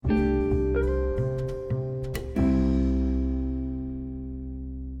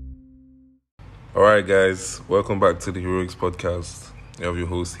Alright, guys, welcome back to the Heroics Podcast. We have your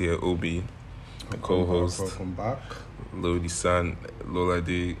host here, Obi, my co-host, Welcome back. Lodi San, Lola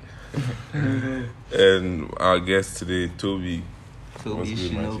D, and our guest today, Tobi. Tobi,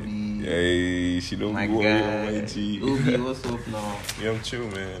 Shinobi. Hey, Shinobi, My my guy. G. Obi, what's up now? Yeah, I'm chill,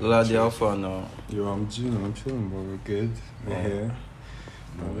 man. Lola, the alpha now. Yo, I'm chilling, but we're good. We're here.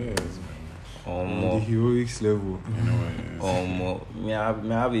 On the heroics level. You know what it is. Me, I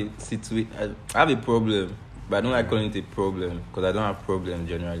have a situation. I have a problem, but I don't like calling it a problem because I don't have problems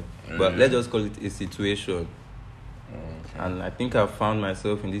generally. But let's just call it a situation. And I think I've found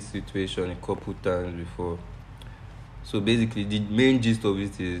myself in this situation a couple times before. So basically, the main gist of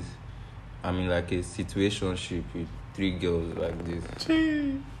it is I'm in like a situationship with 3 girls like this.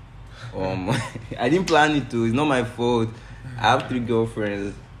 I didn't plan it to. It's not my fault. I have 3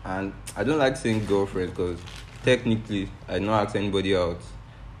 girlfriends, and I don't like saying girlfriends because technically I don't ask anybody out,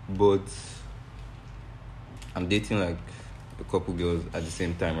 but I'm dating like a couple girls at the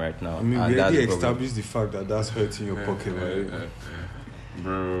same time right now. I mean, and we that's already the problem. established the fact that that's hurting your pocket, right?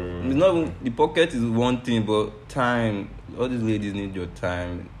 Bro. It's not even, the pocket is one thing, but time. All these ladies need your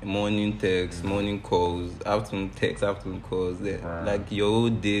time. Morning texts, morning calls, afternoon texts, afternoon calls. Like your whole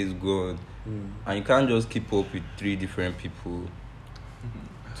day is gone, and you can't just keep up with 3 different people.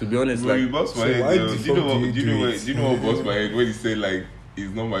 To be honest, Bro, like you bust my so head. why Though. the Do you know fuck what? do Do you you know do what? it? Do you know what bust my head when he said like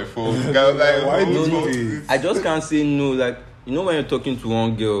it's not my fault? I was like, Why whose do fault it? is it? I just can't say no. Like, you know, when you're talking to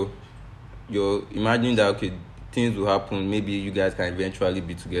one girl, you're imagining that okay, things will happen. Maybe you guys can eventually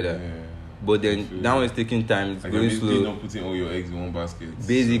be together. Yeah. But then that one is taking time. It's Like going you're basically slow. not putting all your eggs in one basket.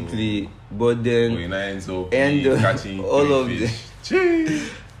 Basically, but So, then when I ends up and catching all 3 of fish. the,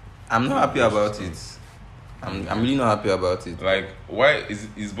 I'm not happy about it. I'm really not happy about it. Like, why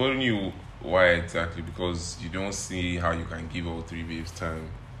is bothering you? Why exactly? Because you don't see how you can give all 3 babes time.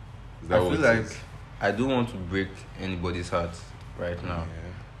 Is that I what feel it like is? I don't want to break anybody's heart right now.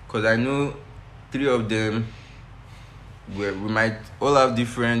 Yeah. Because I know 3 of them, we might all have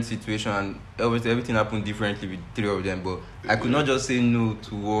different situations, and everything happened differently with 3 of them, but I could not just say no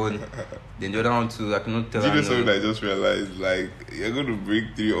to one, then the other one too. I could not tell Do you her know something no. I just realized? Like, you're going to break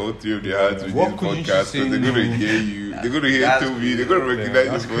all three of their hearts with What this couldn't you podcast say because they're going to no? hear you. They're going to hear That's Tobi. They're going to recognize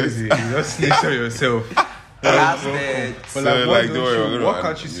That's your voice. crazy. You just snitch yourself. That's it. But So, like, like, don't worry, we're gonna what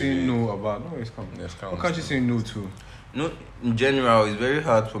can't you add- say yeah. no about? No, it's coming. Yes, What can't you say no to? No, in general, it's very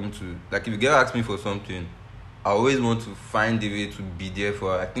hard for me to, like, if a girl asks me for something, I always want to find a way to be there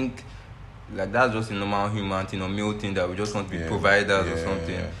for her. I think, like, that's just a normal human thing or male thing that we just want to be Yeah. providers or Yeah,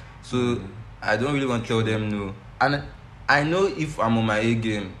 something. yeah. So, I don't really want to tell them no. And I know if I'm on my A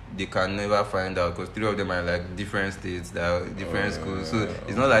game, they can never find out because 3 of them are like different states, that are different schools. So,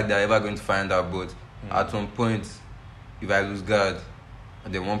 it's not like they're ever going to find out, but at some point, if I lose guard,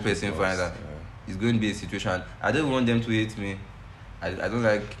 and then one person finds out, it's going to be a situation. I don't want them to hate me. I don't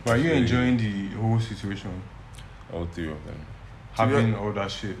like. But are you enjoying the whole situation? All 3 of them. Having all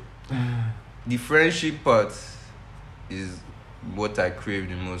that shit. The friendship part is what I crave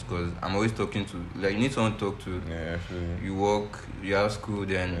the most because I'm always talking to, like, you need someone to talk to. Yeah, I feel you. You work, you have school,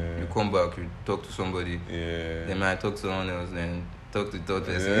 then you come back, you talk to somebody. Yeah. Then I talk to someone else, then talk to third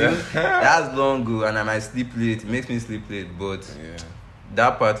person. Yeah. That's long ago, and I might sleep late. It makes me sleep late, but Yeah.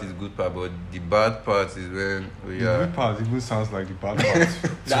 that part is good part. But the bad part is when we The are. good part even sounds like the bad part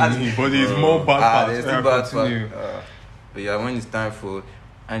That's- to me, but it's more bad part. There's the Yeah, bad continue. part. But yeah, when it's time for,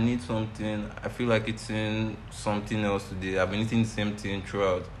 I need something. I feel like eating something else today. I've been eating the same thing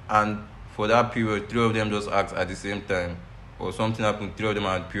throughout, and for that period, 3 of them just act at the same time, or something happened. 3 of them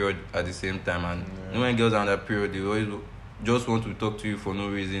are at period at the same time, and you know when girls are on that period, they always just want to talk to you for no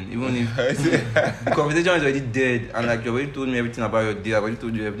reason, even if the conversation is already dead, and like you already told me everything about your day. I've already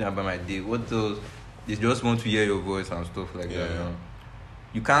told you everything about my day. What else? They just want to hear your voice and stuff like that. You know?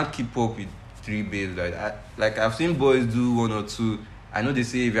 You can't keep up with 3 babes like I've seen boys do 1 or 2. I know they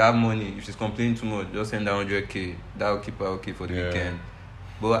say if you have money, if she's complaining too much, just send her 100k. That'll keep her okay for the weekend.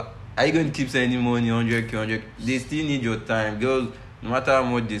 But are you going to keep sending money 100k, 100? They still need your time. Girls, no matter how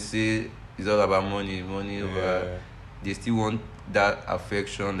much they say, it's all about money over. They still want that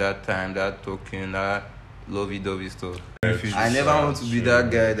affection, that time, that talking, that lovey-dovey stuff. I never want to be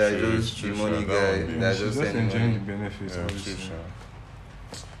that guy that just the money guy that She's just just send enjoying the money. benefits. Yeah, obviously.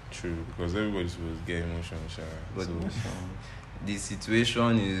 true, because everybody's supposed to get emotional. But So, the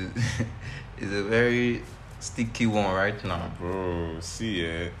situation is is a very sticky one right now. bro,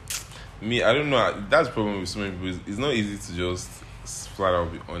 see, me, I don't know. That's the problem with so many people. It's not easy to just flat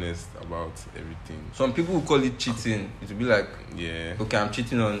out be honest about everything. Some people will call it cheating. It will be like, Yeah. okay, I'm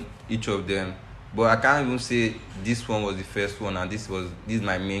cheating on each of them, But I can't even say this one was the first one and this is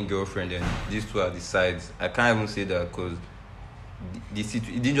my main girlfriend and these two are the sides. I can't even say that because it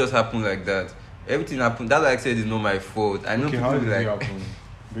didn't just happen like that. Everything happened. That's why I said it's not my fault. I know Okay, people how be did like, it happen?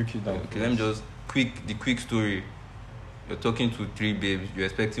 Break it down. okay, let me just the quick story. You're talking to 3 babes. You're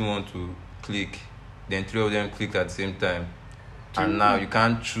expecting one to click, then 3 of them click at the same time, and now you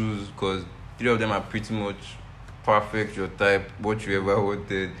can't choose because 3 of them are pretty much perfect, your type, what you ever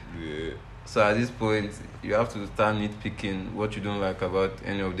wanted. Yeah. So at this point, you have to start nitpicking what you don't like about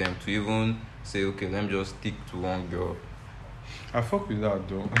any of them to even say, okay, let me just stick to one girl. I fuck with that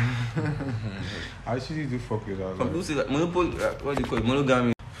though. I actually do fuck with that. Some people say like monopoly, what do you call it?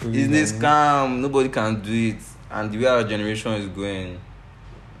 Monogamy. Polygamy. Is this scam? Nobody can do it. And the way our generation is going,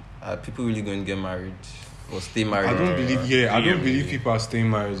 are people really going to get married or stay married? I don't believe. Yeah, I don't Yeah, believe me. people are staying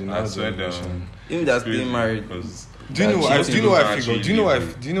married in I our swear generation. down. Even that staying married. Because Do you know? That Do you know? What I cheating figured.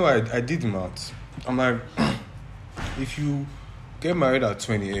 don't Do you know? I did maths. I'm like, if you get married at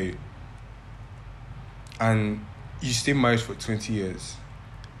 28 and you stay married for 20 years,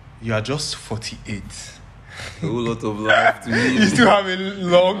 you are just 48. A whole lot of life to You live. still have a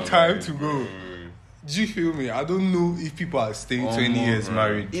long time to go. Do you feel me? I don't know if people are staying 20 years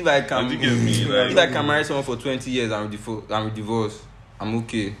married. If I can, I think it's me, like- if I can marry someone for 20 years and we divorce, I'm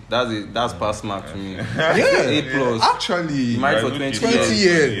okay. That's pass mark to me. Yeah, A plus. actually, Married for Like, 20 20 years.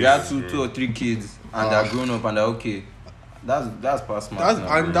 years. We have two or three kids and they're grown up and they're okay. That's pass mark.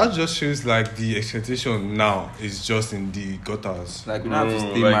 now, and bro. that just shows like the expectation now is just in the gutters. Like we don't have to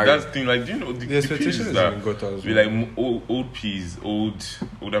stay like married. that's the thing. Like, do you know the peace expectation is is that in gutters. we like old peas,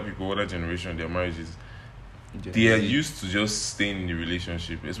 older people, older generation, their marriages. They are used to just staying in the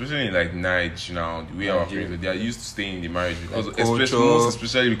relationship, especially in like Nige now. The way our friends, they are used to staying in the marriage because, Like culture.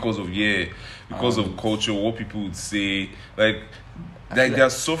 especially because of culture, what people would say, like they are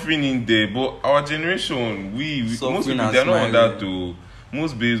suffering in there. But our generation, we most Suffering people and they're not on that smiling. too.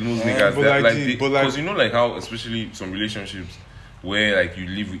 Most babes, most Yeah, niggas, but they're like like, but like- because you know like how especially some relationships where like you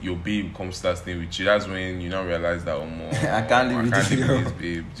live with your babe comes start staying with you. That's when you now realize that I can't live with this girl. this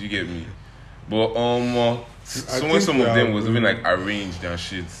babe. Do you get me? But think some we of are- them was even like arranged and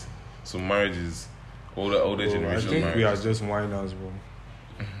shit. So marriages, older Bro, I generation think we are marriages. just whiners, bro.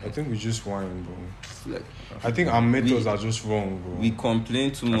 I think we just whine, bro. Like, I think our methods are just wrong, bro. we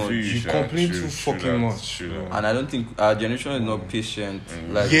complain too I much. feel You Sure, complain true, too true fucking that, much, true bro. that. And I don't think our generation is not patient.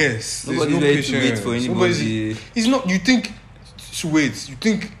 Like Yes, there's nobody's no ready to wait patience. for Nobody's- anybody. It's not. You think? Wait. You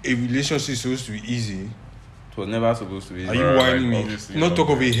think a relationship is supposed to be easy? It was never supposed to be. Are you Bro, whining like, me? obviously Not not, talk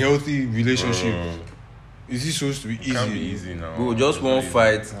of bro. a healthy relationship. Bro, Is it supposed to be it easy? can't be easy now. Bro, just It's one not easy.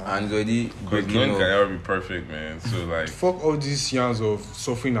 fight and it's already Because breaking none can up. ever be perfect, man. So like, Fuck all these yarns of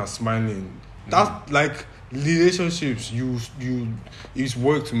suffering and smiling. That like relationships, it's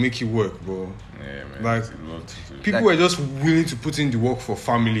work to make it work, bro. yeah, man. Like, it's a lot to do. People Like- were just willing to put in the work for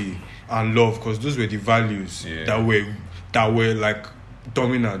family and love because those were the values Yeah. that were like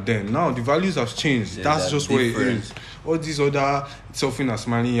dominant then. Now the values have changed. Yeah, That's they're just what it different. is. All these other suffering and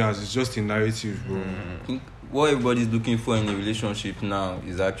smiling yarns is just a narrative, bro. I think what everybody's looking for in a relationship now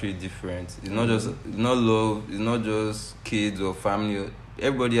is actually different. It's not just it's not love, it's not just kids or family.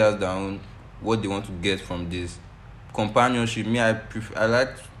 Everybody has their own what they want to get from this. Companionship, me I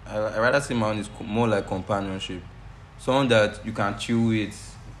rather say my own is more like companionship. Someone that you can chill with,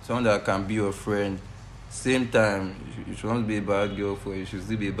 someone that can be your friend. Same time, you should not be a bad girl for you, should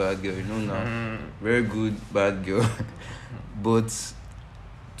still be a bad girl, you know now. Very good bad girl. But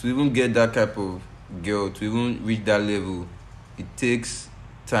to even get that type of girl, to even reach that level, it takes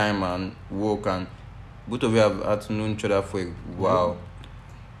time and work, and both of you have had to know each other for a while.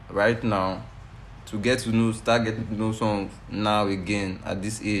 Right now, start getting to know someone now again at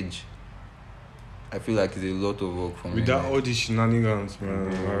this age, I feel like it's a lot of work for me. Without all these shenanigans,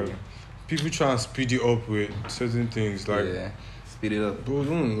 man. Like, people try and speed it up with certain things. Like, yeah, speed it up. bro,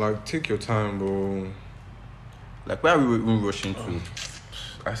 don't like take your time, bro. Like where are we even rushing to?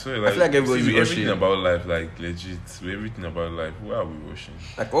 I swear, like, feel like everybody's see, with everything rushing. about life, like legit, with everything about life, where are we rushing?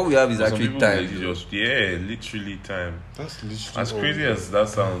 Like all we have is For some actually people, time. legit just literally time. That's literally As all crazy we as that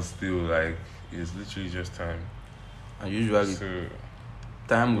sounds, still like it's literally just time. And usually So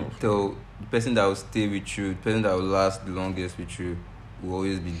time will tell the person that will stay with you, the person that will last the longest with you will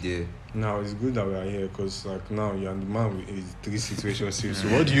always be there. Now it's good that we are here because like now you're the man with 83 situations. So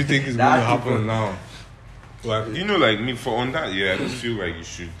what do you think is going to That's happen good. now? Like, you know, like me for on that, I just feel like you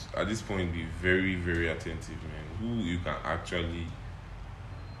should at this point be very, very attentive, man. Who you can actually,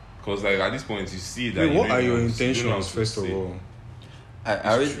 because like at this point you see that. wait, you what don't are even your know- you don't know intentions what to first of say. all? I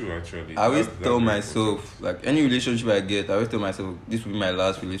always, true, actually. I always That's tell very myself, important. like any relationship I get, I always tell myself this will be my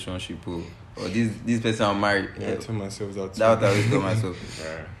last relationship, or this person I'm married. Yeah, I tell myself that. That's what I always tell myself,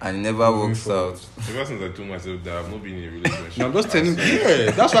 Right. and it never Moving works forward. out. Ever since I told myself that I've not been in a relationship. No, I'm just telling. I swear.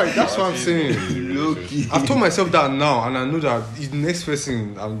 Yeah, that's right. That's what I'm I've been in a saying. relationship. I've told myself that now, and I know that the next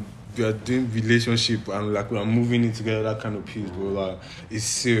person we are doing relationship and like we are moving it together, that kind of piece, bro. Like it's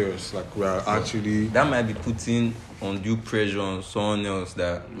serious. Like we are actually. That might be putting undue pressure on someone else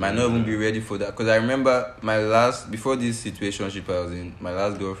that might not even be ready for that. Because I remember before this situationship I was in, my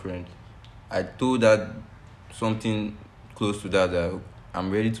last girlfriend, I told her something close to that I'm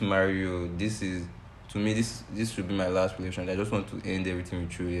ready to marry you. This should be my last relationship. I just want to end everything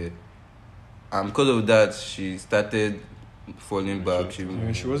with you here. And because of that, she started falling back. She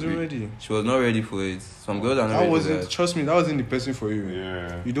wasn't ready. She was not ready for it. Some girls are not That ready for wasn't. that. Trust me, that wasn't the person for you.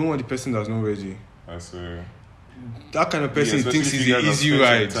 Yeah. You don't want the person that's not ready. I swear. That kind of person especially thinks if it's you an guys have easy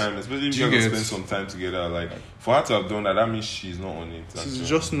spent some ride. time, especially if Do you you guys have get? spent some time together. Like for her to have done that, that means she's not on it. She's actually.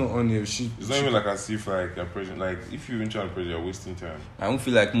 just not on it. It's not even like as if like you're pressuring. Like if you even try to pressure, you're wasting time. I don't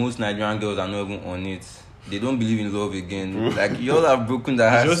feel like most Nigerian girls are not even on it. They don't believe in love again. Like you all have broken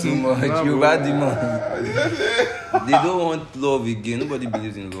their hearts Just so much. nah, You bro. bad demon. They don't want love again. Nobody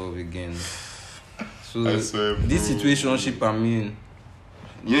believes in love again. So I swear, this bro. situationship I'm in.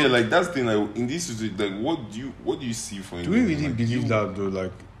 Yeah, like that's the thing. Like in this situation, like what do you see for? Do we really like, believe that though?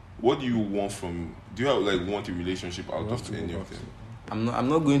 Like, What do you want from? Do you have like want a relationship out We'll have of to any go of back them? I'm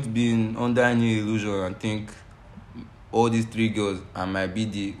not going to be under any illusion and think all these three girls I might be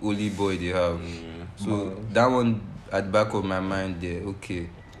the only boy they have. So that one at the back of my mind there, okay.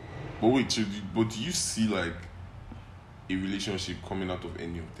 But wait, but do you see like a relationship coming out of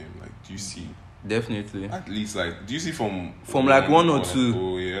any of them? Like, do you see Definitely. at least like do you see from Like one or two.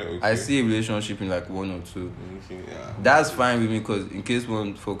 Oh yeah, okay. I see a relationship in like one or two. Okay, yeah. That's fine with me because in case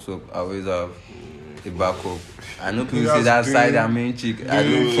one fucks up, I always have a backup. I know people You say guys that doing- side and main chick. I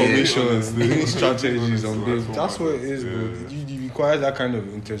doing don't care. information, doing strategies on Honestly, this. That's what it is, bro. You require that kind of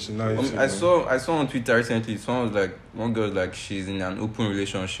intentionality. I saw on Twitter recently, someone was like, one girl was like, she's in an open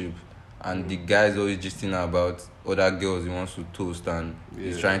relationship, and the guy's always gisting her about other girls he wants to toast and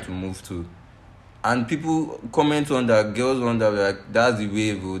he's Yeah. trying to move to. And people comment on that, girls wonder like, that's the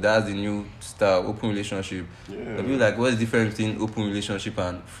wave, or that's the new style, open relationship. Yeah. I feel like, what's the difference between open relationship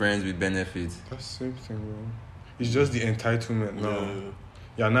and friends with benefits? That's the same thing, bro. It's just the entitlement now. Yeah.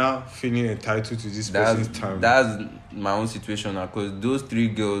 You're now feeling entitled to this That's person's time. that's my own situation now, because those three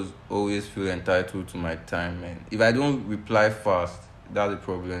girls always feel entitled to my time, man. If I don't reply fast, that's the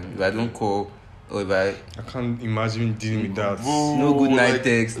problem. If I don't call, or if I can't imagine dealing with that. Bro, no good night like,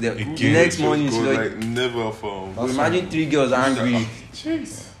 text, the again, next just morning go, she's like, never found. imagine three girls angry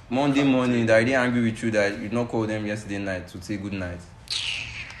Jeez. Monday morning that they angry with you that you not call them yesterday night to say good night.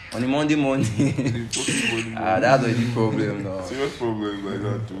 On the Monday morning, that's the problem now. Serious problem like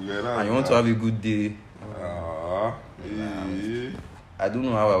that too. Like that, And you want to have a good day. Yeah. I don't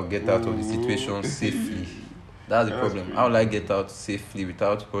know how I'll get out of the situation safely. That's the That's problem. crazy. How will I get out safely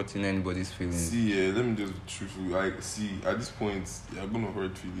without hurting anybody's feelings? See, yeah, let me just be truthful. Like, see, at this point, you're gonna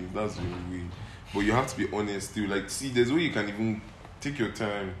hurt feelings. That's the only way. But you have to be honest still. Like, see, there's a way you can even take your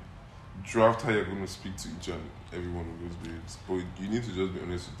time, draft how you're gonna speak to each and every one of those babes. But you need to just be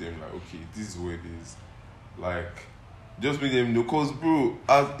honest with them. Like, okay, this is what it is. Like, just make them know, cause bro,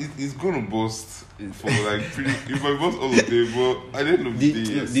 it's gonna bust for like if I bust all of them. But at the end of the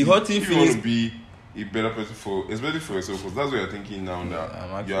day, yes, the hurting if you feelings. want to be a better person especially for yourself, because that's what you're thinking now. I'm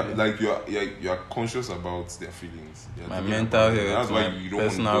That you're actually- like you're conscious about their feelings. You're My thinking mental about them. health, That's why my you don't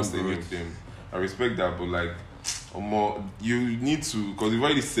want to personal bust any growth. of them. I respect that, but like, more you need to, because you've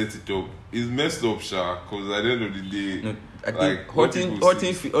already set it up. It's messed up, Sha. Because at the end of the day, No, I think like, what people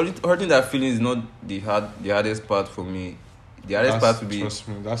see- hurting that feeling is not the hardest part for me. The hardest part would be Trust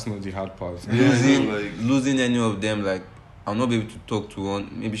me, that's not the hard part. losing any of them. Like, I'll not be able to talk to one.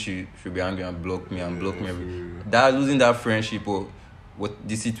 Maybe she should be angry and block me and block me. That losing that friendship or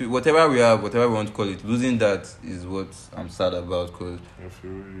whatever we have, whatever we want to call it, losing that is what I'm sad about, because I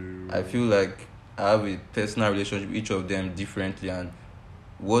feel you. I feel like I have a personal relationship with each of them differently, and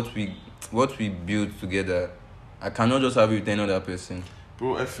what we build together, I cannot just have it with any other person.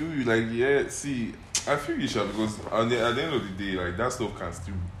 Bro, I feel you. Like, yeah, see, I feel you, Sha, because at the end of the day, like, that stuff can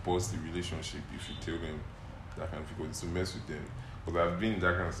still bust the relationship if you tell them that kind of thing, because it's to mess with them. Because I've been in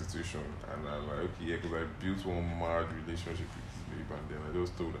that kind of situation, and I'm like, okay, yeah, because I built one mad relationship with this babe, and then I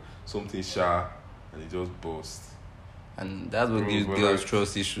just told her something, Sha, and it just bust. And that's what Bro, gives but girls like-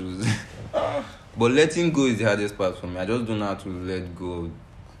 trust issues. But letting go is the hardest part for me. I just don't know how to let go.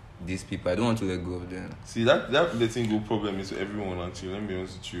 these people. I don't want to let go of them. See, that letting go problem is everyone, actually. Let me be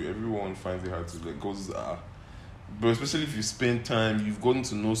honest with you. Everyone finds it hard to let go. But especially if you spend time, you've gotten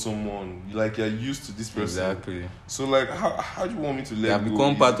to know someone, you're used to this person. Exactly. So, like, how do you want me to let go? They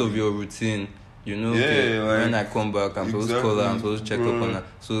become part of your routine. You know, when I come back, I'm supposed to call her, I'm supposed to check up on her.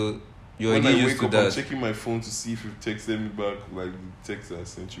 So, you're already used to that. I'm checking my phone to see if you've texted me back, like the text I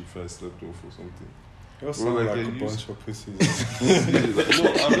sent you if I slept off or something. You sound like a bunch of pussies.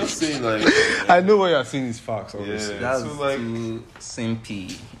 No, I'm not saying like. I know what you're saying is facts, obviously. Yeah, that's so like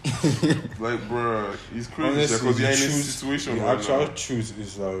simpy. Like, bro, it's crazy because you're in a situation. The actual truth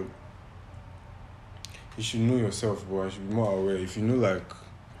is like, you should know yourself, bro. You should be more aware. If you know like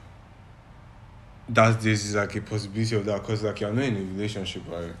that this is like a possibility of that, because like you're not in a relationship,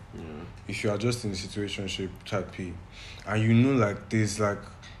 right? Yeah. If you are just in a situationship type P, and you know like there's like.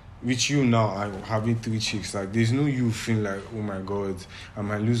 With you now, I'm having 3 chicks. Like, there's no you feeling like, oh my god, I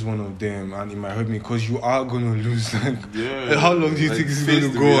might lose one of them, and it might hurt me because you are gonna lose. Like, how long do you think it's gonna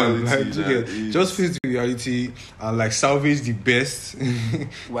go on? Like, just face the reality and like salvage the best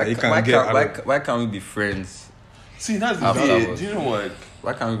why can't we be friends? See, that's the thing. Do you know what?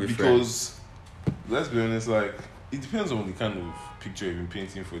 Why can't we be friends? Because let's be honest, like it depends on the kind of picture you've been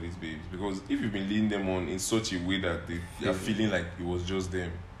painting for these babes. Because if you've been leading them on in such a way that they are feeling like it was just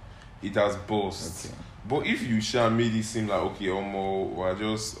them, it has burst. Okay. But if you shall made it seem like we're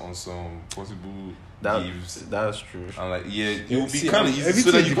just on some possible gives. That's true. And like you'll be kind of easy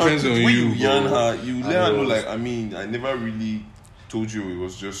so that you can when you yarn her, you let her know like I never really told you it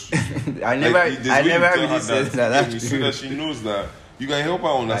was just I never really said that. So that she knows that you can help her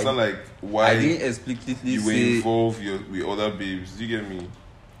understand like why I didn't explicitly you were involved with other babes. Do you get me?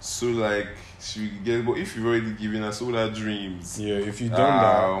 So like she get, but if you've already given her so that dreams, if you don't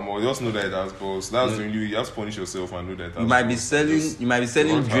that, just know that it has balls. That's the only way you have to punish yourself and know that. You might be selling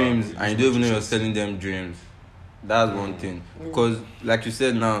dreams, and you don't even know you're selling them dreams. That's one thing. Because, like you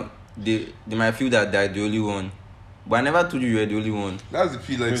said, now they might feel that they're the only one. But I never told you were the only one. That's the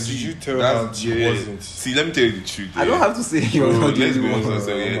feel like. Did you tell her she wasn't? See, let me tell you the truth. I don't have to say you're not the only one.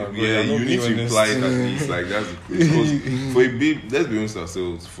 You need to imply it at least. Like that's the truth. Because for a babe, let's be honest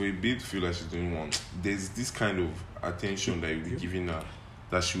ourselves. For a babe to feel like she's doing one, there's this kind of attention that you'll be giving her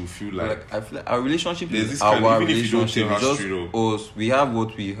that she will feel like. I feel like our relationship is our our relationship. Just us. We have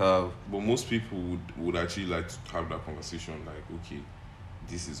what we have. But most people would actually like to have that conversation. Like, okay,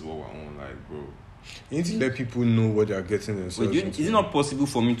 this is what we're on. Like, bro. You need to let people know what they are getting themselves into. Is it not possible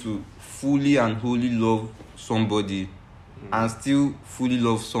for me to fully and wholly love somebody and still fully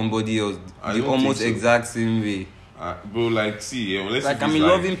love somebody else the almost exact same way? Bro, like, see, unless like I'm a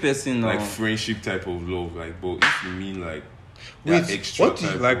loving person now. Like friendship type of love, like, but if you mean like extra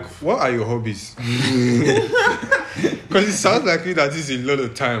what are your hobbies? Because it sounds like that is a lot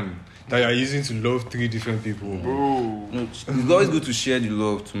of time that you're using to love 3 different people. Bro. No, it's always good to share the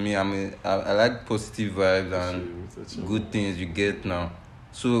love to me. I like positive vibes and good things you get now.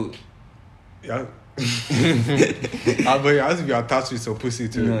 So yeah. But you have to be attached with some pussy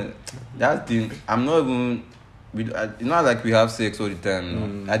too. No, that thing I'm not even it's not like we have sex all the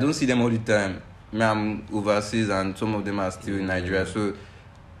time. No. I don't see them all the time. I'm overseas and some of them are still in Nigeria. So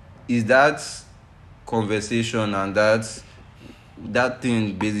is that conversation and that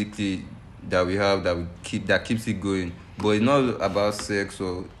thing basically that we have that keeps it going, but it's not about sex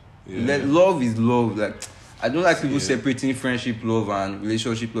or love is love. Like I don't like people separating friendship love and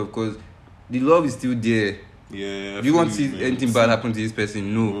relationship love because the love is still there. Yeah. Do you want to see anything bad happen to this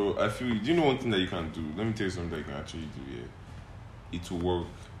person? No. Bro, I feel. Do you know one thing that you can do? Let me tell you something that you can actually do. Yeah, it will work.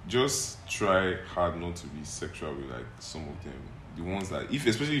 Just try hard not to be sexual with like some of them. The ones that,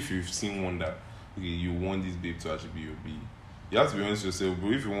 especially if you've seen one that you want this babe to actually be your babe. You have to be honest with yourself,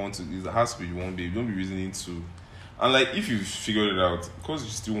 but if you want to, it has to be one babe. Don't be reasoning to. And like, if you've figured it out, because you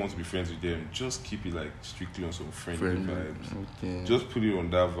still want to be friends with them, just keep it like strictly on some friendly vibes. Okay. Just put it on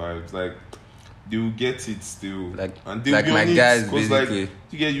that vibes. Like, they will get it still. And they'll like be my on guys, it, basically. Like,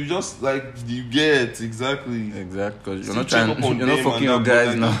 you just like, you get exactly. Exactly. Because you're not fucking your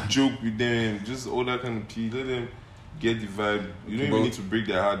guys now. Joke with them, just all that kind of key. Let them get the vibe. You don't even need to break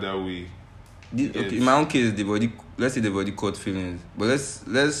their heart that way. In my own case, let's say they've already caught feelings, but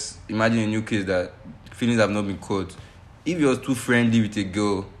let's imagine a new case that feelings have not been caught. If you're too friendly with a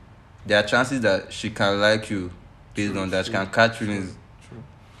girl, there are chances that she can like you based on that. She can catch feelings,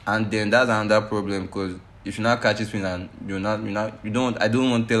 and then that's another problem because if you not catch feelings and I don't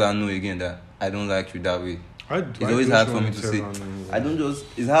want to tell her no again that I don't like you that way. It's always hard for me to say. I don't just.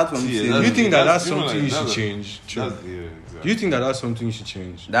 It's hard for me to say. Do you think that's something like, you should change? Exactly. Do you think that's something you should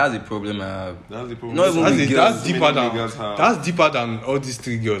change? That's the problem I have. That's the problem. Not even with girls. That's deeper than all these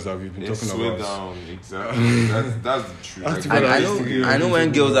 3 girls that we've been talking about. Down. Exactly. that's the truth. I know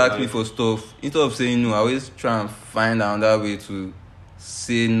when girls ask me for stuff, instead of saying no, I always try and find another way to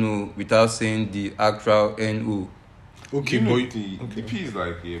say no without saying the actual no. Okay, but the P is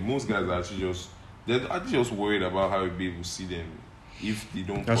like, most guys are actually just worried about how people see them if they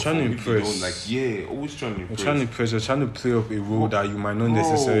don't. You're trying to impress. Always trying to impress. You're trying to impress. You're trying to play up a role that you might not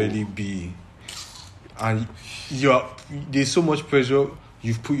necessarily be, and there's so much pressure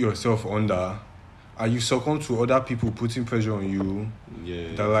you've put yourself under, and you succumb to other people putting pressure on you.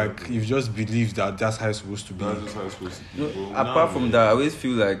 Yeah. That like you just believe that that's how it's supposed to be. That's just how it's supposed to be. Apart from that, I always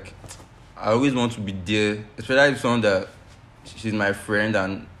feel like I always want to be there, especially if someone that she's my friend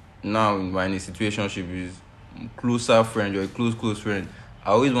and now we're in a situationship with closer friend or a close friend. I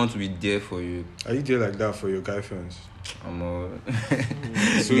always want to be there for you. Are you there like that for your guy friends? So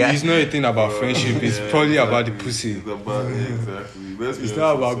it's not a thing about friendship. It's probably about the pussy. It's about exactly. It's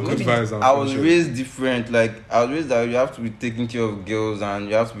not about good vibes and I was friendship. raised different. Like I was raised that you have to be taking care of girls and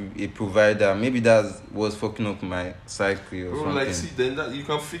you have to be a provider. Maybe that was fucking up my psyche or something. Like see, then that you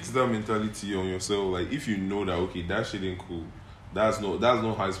can fix that mentality on yourself. Like if you know that okay, that shit ain't cool. That's not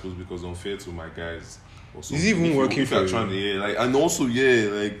how it's supposed to be because unfair to my guys. Is it even working for you? Trying to, and also to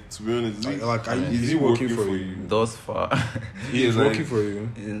be honest, is it working for you? Thus far, it's working for you.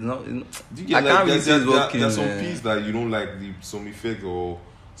 It's not. I can't really say it's working. There's some piece that you don't like some effect or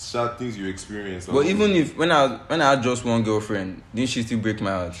sad things you experience. But even if when I had just one girlfriend, didn't she still break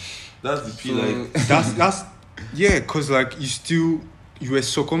my heart? That's the piece. That's cause like you were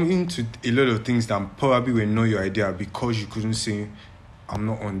succumbing to a lot of things that probably were not your idea because you couldn't say, I'm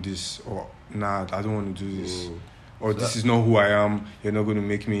not on this or nah, I don't want to do this. Or this is not who I am. You're not going to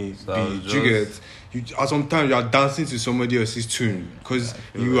make me be. You get? Sometimes you are dancing to somebody else's tune because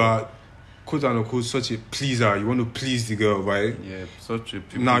you are, quote unquote, such a pleaser. You want to please the girl, right? Yeah, such a.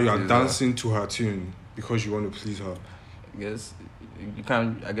 Now you are dancing to her tune because you want to please her. I guess you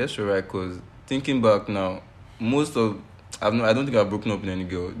can. I guess you're right. Cause thinking back now, I don't think I've broken up with any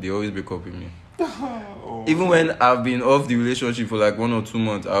girl. They always break up with me. Even when I've been off the relationship for like 1 or 2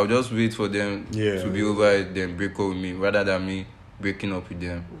 months, I'll just wait for them to be over it, then break up with me, rather than me breaking up with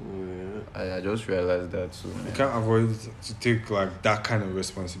them. I just realized that too. You can't avoid to take like that kind of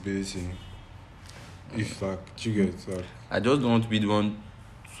responsibility. If like you get like, I just don't want to be the one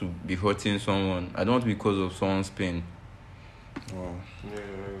to be hurting someone. I don't want to be because of someone's pain. Wow. Yeah, I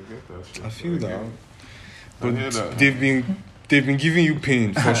get that shit. I feel that. But they've been giving you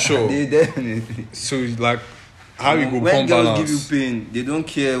pain for sure. They definitely. So like, how you go when come girls balance? give you pain, they don't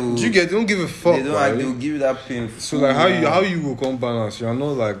care. They don't give a fuck. They don't right? they'll give you that pain. So like, how you go come balance? You're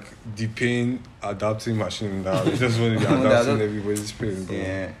not like the pain adapting machine now. You just want to be adapting everybody's pain. Bro.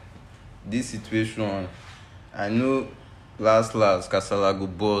 Yeah. This situation, I know last Kasala go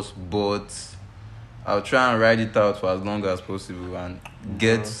boss, but I'll try and ride it out for as long as possible and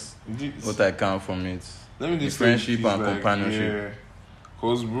get what I can from it. Let me just friendship and companionship. Yeah.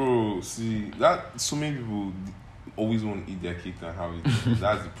 Cause bro, see that so many people always want to eat their cake and have it.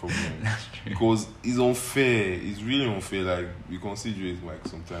 That's the problem. That's true. Because it's unfair. It's really unfair. Like we consider it like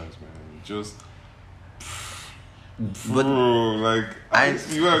sometimes, man. Just but bro, like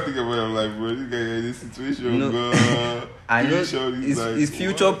you gotta think about it. I'm like, bro, this guy in this situation, bro. I know it's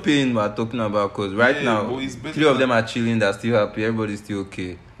future pain we're talking about because right now 3 of them are chilling, they're still happy, everybody's still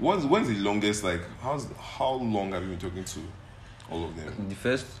okay. When's the longest, like how long have you been talking to all of them? The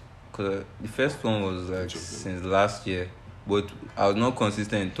first one was like since last year, but I was not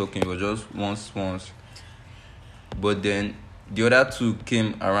consistent in talking. It was just once. But then the other 2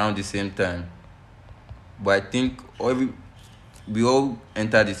 came around the same time. But I think we all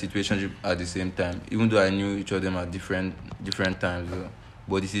entered the situationship at the same time, even though I knew each of them at different times.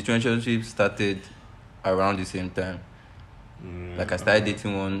 But the situationship started around the same time. Like I started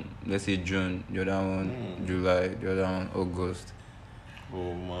dating one, let's say June, the other one July, the other one August.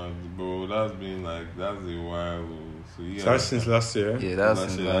 Oh man, bro, that's a while. So you guys, that's since last year. Yeah, that's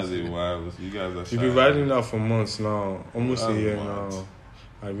a while. So you guys are. You've been riding now for months now, almost a year now.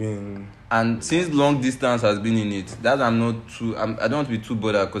 I mean, and since long distance has been in it, that I don't want to be too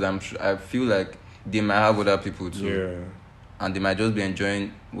bothered because I feel like they might have other people too. Yeah. And they might just be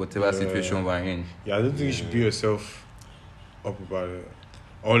enjoying whatever situation we're in. Yeah, I don't think you should beat yourself up about it.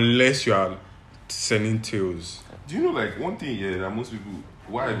 Unless you are sending tales. Do you know, like, one thing that most people,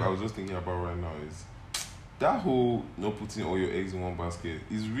 I was just thinking about right now is that whole not putting all your eggs in one basket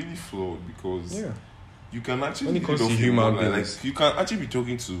is really flawed because you can actually when it comes lead to off human your- beings, like you can actually be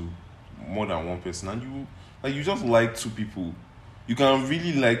talking to more than one person, and you just like two people. You can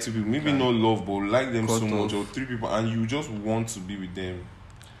really like two people, maybe not love, but like them so much, or three people, and you just want to be with them.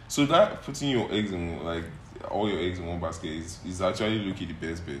 So that putting your eggs in like all your eggs in one basket is actually looking the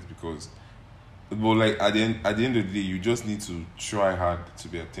best bet, because, but like at the end of the day, you just need to try hard to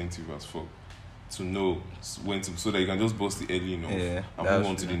be attentive as fuck, to know when to, so that you can just bust it early enough and move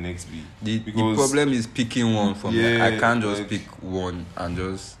on to the next beat. The problem is picking one from me. I can't just like, pick one and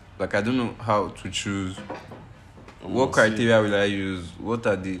just like I don't know how to choose. What criteria will I use? What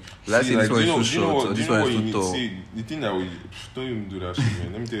are the? Will I say this one is too short or this one is too tall? See, the thing that we don't even do that shit,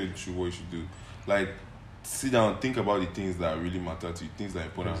 man. Let me tell you the truth, what you should do. Like, sit down, think about the things that really matter to you, things that are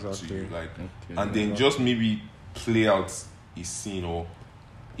important to you, like, and then just maybe play out a scene or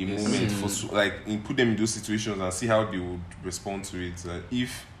a moment for like put them in those situations and see how they would respond to it. Like,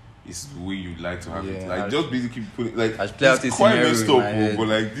 if it's the way you like to have it, like just basically put it like it's quite messed up, but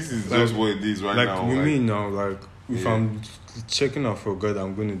like this is just what it is right now. Like with me now, like if I'm checking out for a girl that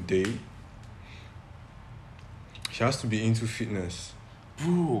I'm gonna date, she has to be into fitness,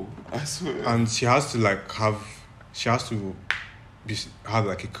 bro. I swear, and she has to have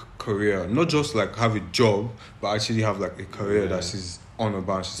like a career, not just like have a job, but actually have like a career that she's on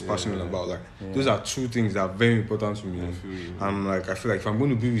about, she's passionate about. Like those are two things that are very important to me. And like I feel like if I'm going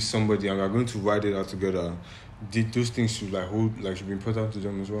to be with somebody and we're going to ride it out together, those things should should be important to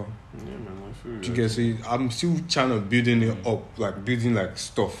them as well. Yeah, man, I feel you. You get, so I'm still trying to building it up, like building like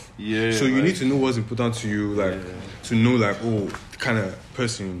stuff. Yeah. So you need to know what's important to you, like to know like the kind of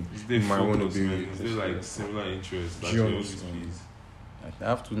person you might want to be with. Is there like similar interests? Like I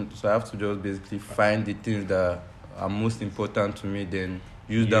have to just basically find the things that are most important to me, then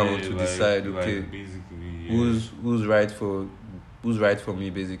use that one to decide. Okay, basically, who's right for me,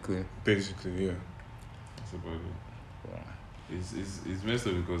 basically. Basically, yeah. That's about it. It's messed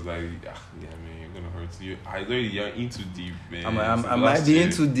up because like man, you're gonna hurt you. I know you're into deep, man. I might be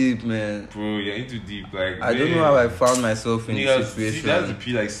into deep, man. Bro, you're into deep. Like I don't know how I found myself in this situation. See, that's the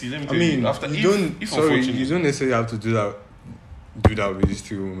P. Like, see, let me tell you. After you don't necessarily have to do that with these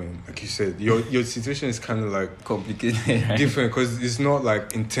two women. Like you said, your situation is kind of like complicated, right? Different, because it's not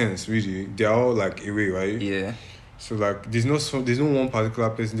like intense. Really, they're all like away, right? Yeah. So like, there's no one particular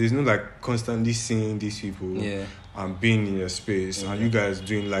person. There's no like constantly seeing these people. Yeah. And being in your space, and you guys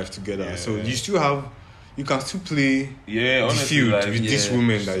doing life together. Yeah. So you can still play the field with this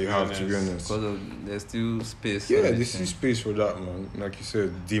woman that you have, to be honest. Because there's still space. Yeah, there's still space for that, man. Like you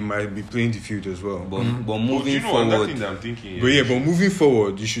said, they might be playing the field as well. But moving forward, that thing that I'm thinking. But moving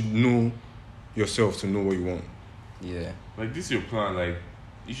forward, you should know yourself to know what you want. Yeah. Like, this is your plan. Like,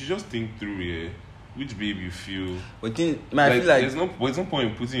 you should just think through which babe you feel. But I feel like there's no point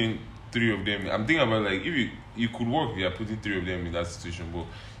in putting in 3 of them. I'm thinking about like if you could work, putting 3 of them in that situation, but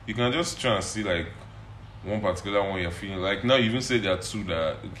you can just try and see like one particular one you're feeling. Like now you even said there are 2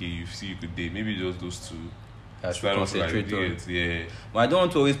 that you see you could date. Maybe just those 2. I should concentrate on. Yeah. But I don't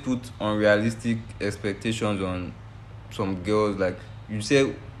want to always put unrealistic expectations on some girls. Like you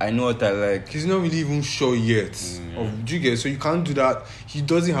say, I know what I like. He's not really even sure yet. Do you get? So you can't do that. He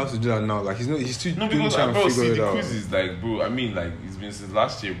doesn't have to do that now. Like he's still trying to figure it out. The quiz is like, bro. I mean, like it's been since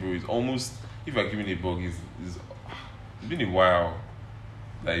last year, bro. It's almost, if I give him a bug, it's been a while.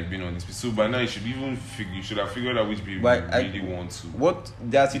 Like been on this. So by now you should have figured out which people you really want to.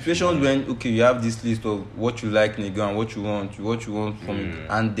 There are situations when you have this list of what you like in a girl and what you want from it,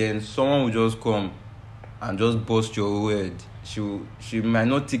 and then someone will just come and just bust your head. She might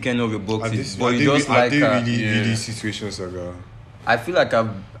not tick any of your boxes, but you just like her. Really situations like that? I feel like I've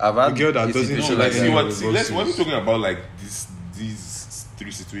had a girl that doesn't like any of the boxes. What we're talking about, like these 3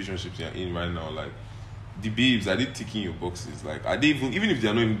 situationships you're in right now, like the babes, are they ticking your boxes? Like, are they even if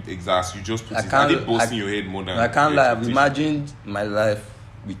they're not exact, you just put it, are they busting your head more than? I can't lie. I've imagined my life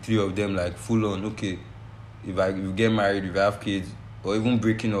with 3 of them, like full on. Okay, if you get married, if I have kids, or even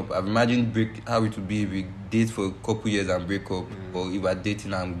breaking up, I've imagined how it would be if we date for a couple years and break up, or if we're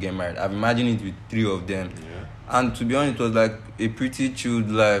dating and get married. I've imagined it with 3 of them, and to be honest, it was like a pretty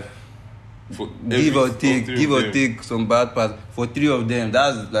chilled life. Give or take some bad parts for 3 of them.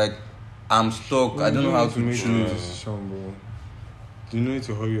 That's like I'm stuck. I don't know how to choose. Bro. You need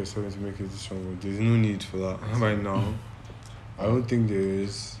to hurry yourself to make a decision, bro. There's no need for that right now. I don't think there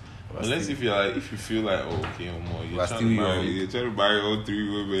is. Unless if you feel like you're trying to marry all 3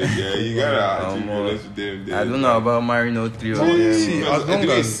 women, you gotta actually be honest with them. I don't know about marrying all 3 of them. See, as long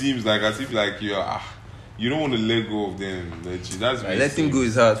as it seems like as if like you don't want to let go of them. That's letting go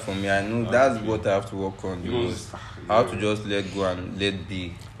is hard for me. I know that's what I have to work on. how to just let go and let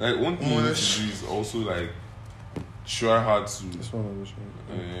be. Like one thing you need to do is also like try hard to This one, this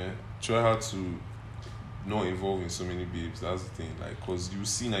one. try hard to not involve in so many babes. That's the thing. Like, cause you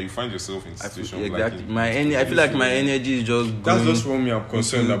see now, you find yourself in situations Exactly. like I feel like my energy is just That's going. just what me I'm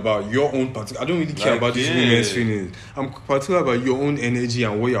concerned about. Your own particular. I don't really care Like, about these yeah. women's feelings. I'm particular about your own energy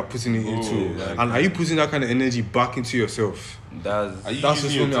and what you're putting it into. like- And are you putting that kind of energy back into yourself? That's Are you That's using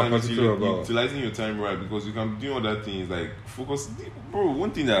just your what I'm time particular about. utilizing your time right? Because you can be doing other things like focus. Bro,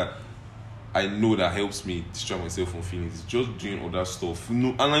 one thing that I know that helps me distract myself from feelings is just doing other stuff.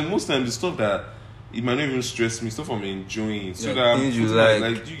 No, and like most times the stuff that it might not even stress me, stuff I'm enjoying. So Yeah, that I'm things you putting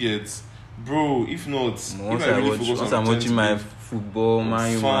like. you get, bro. If not, once if I really focus once on I'm trying watching to my be- football, my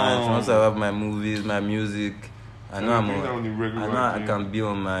Fam. match, once I have my movies, my music, I know I'm doing that on the I regular know I thing. can be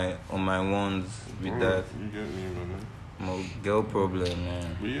on my ones with Bro, that. you get me, man. My girl problem,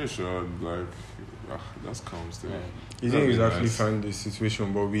 man. But yeah, sure, like that's counts there. You That'd didn't be exactly nice. find the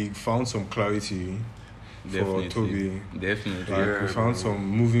situation, but we found some clarity for Definitely. Toby. Definitely. Like Yeah, we found bro. some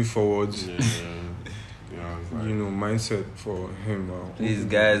moving forwards, Yeah, it's like, mindset for him now. Please,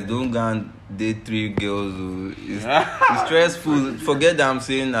 guys, don't go and date 3 girls. It's stressful. Forget that I'm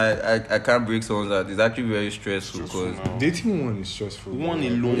saying I can't break someone's heart. It's actually very stressful because now. Dating one is stressful. One bro.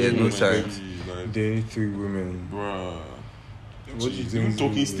 alone, There's no man, time. like, Date 3 women. bruh. What do you Jeez, think? even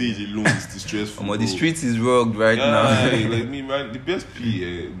talking stage alone is distressful. the bro. streets is rugged right Yeah, now. like me, man, the best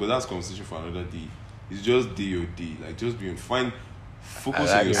P, but that's conversation for another day. It's just day or day, like just being fine.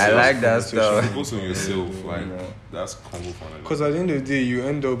 Focus on yourself. I like that stuff. Focus on yourself, like Yeah. that's combo for another. Because at the end of the day, you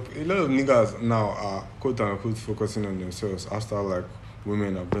end up a lot of niggas now are quote unquote focusing on themselves after like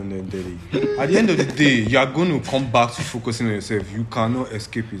women have done them dirty. At the end of the day, you are going to come back to focusing on yourself. You cannot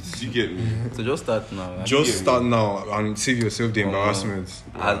escape Do it. you get me? So just start now. Just start now and save yourself the embarrassment.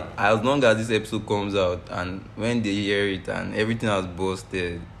 As long as this episode comes out and when they hear it and everything has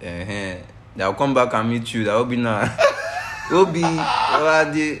busted, they'll come back and meet you. That will be now. Obi,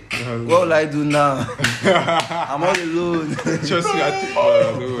 what will I do now? I'm all alone. Just see, I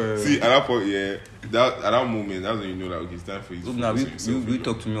think. See, at that point, yeah, at that moment, that's when you know that okay, it's time for you. Look to now, focus on yourself, we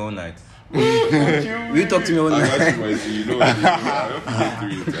talk to me all night. you talk to me all I night. got you, my G, you know what I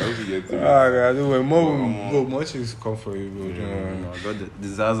hope you get through it. I hope you get through it. I don't know. Come More much is come for you, bro. No, God, the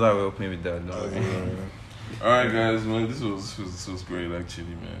Zaza will help me with that. No. Alright, guys, man, this was great,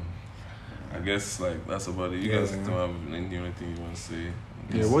 actually, man. I guess like that's about it. You guys don't have anything you want to say?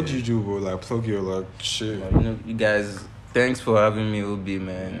 Yeah, what do you do, bro? Like plug your like shit. You guys, thanks for having me, Obi,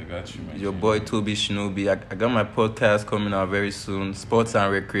 man. Yeah, I got you, man. Your boy Tobi Shinobi. I got my podcast coming out very soon. Sports and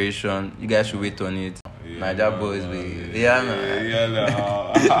recreation. You guys should wait on it. My dad boys, man. Yeah,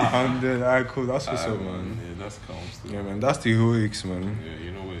 And then, alright, cool. That's what's up, man. Yeah, that's counts. Yeah, man. That's the whole X, man. Yeah,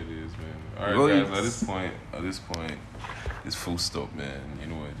 you know what it is, man. Alright, guys. At this point, it's full stop, man. You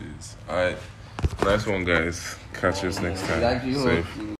know what it is. Alright, nice one, guys. Catch us next time. Safe.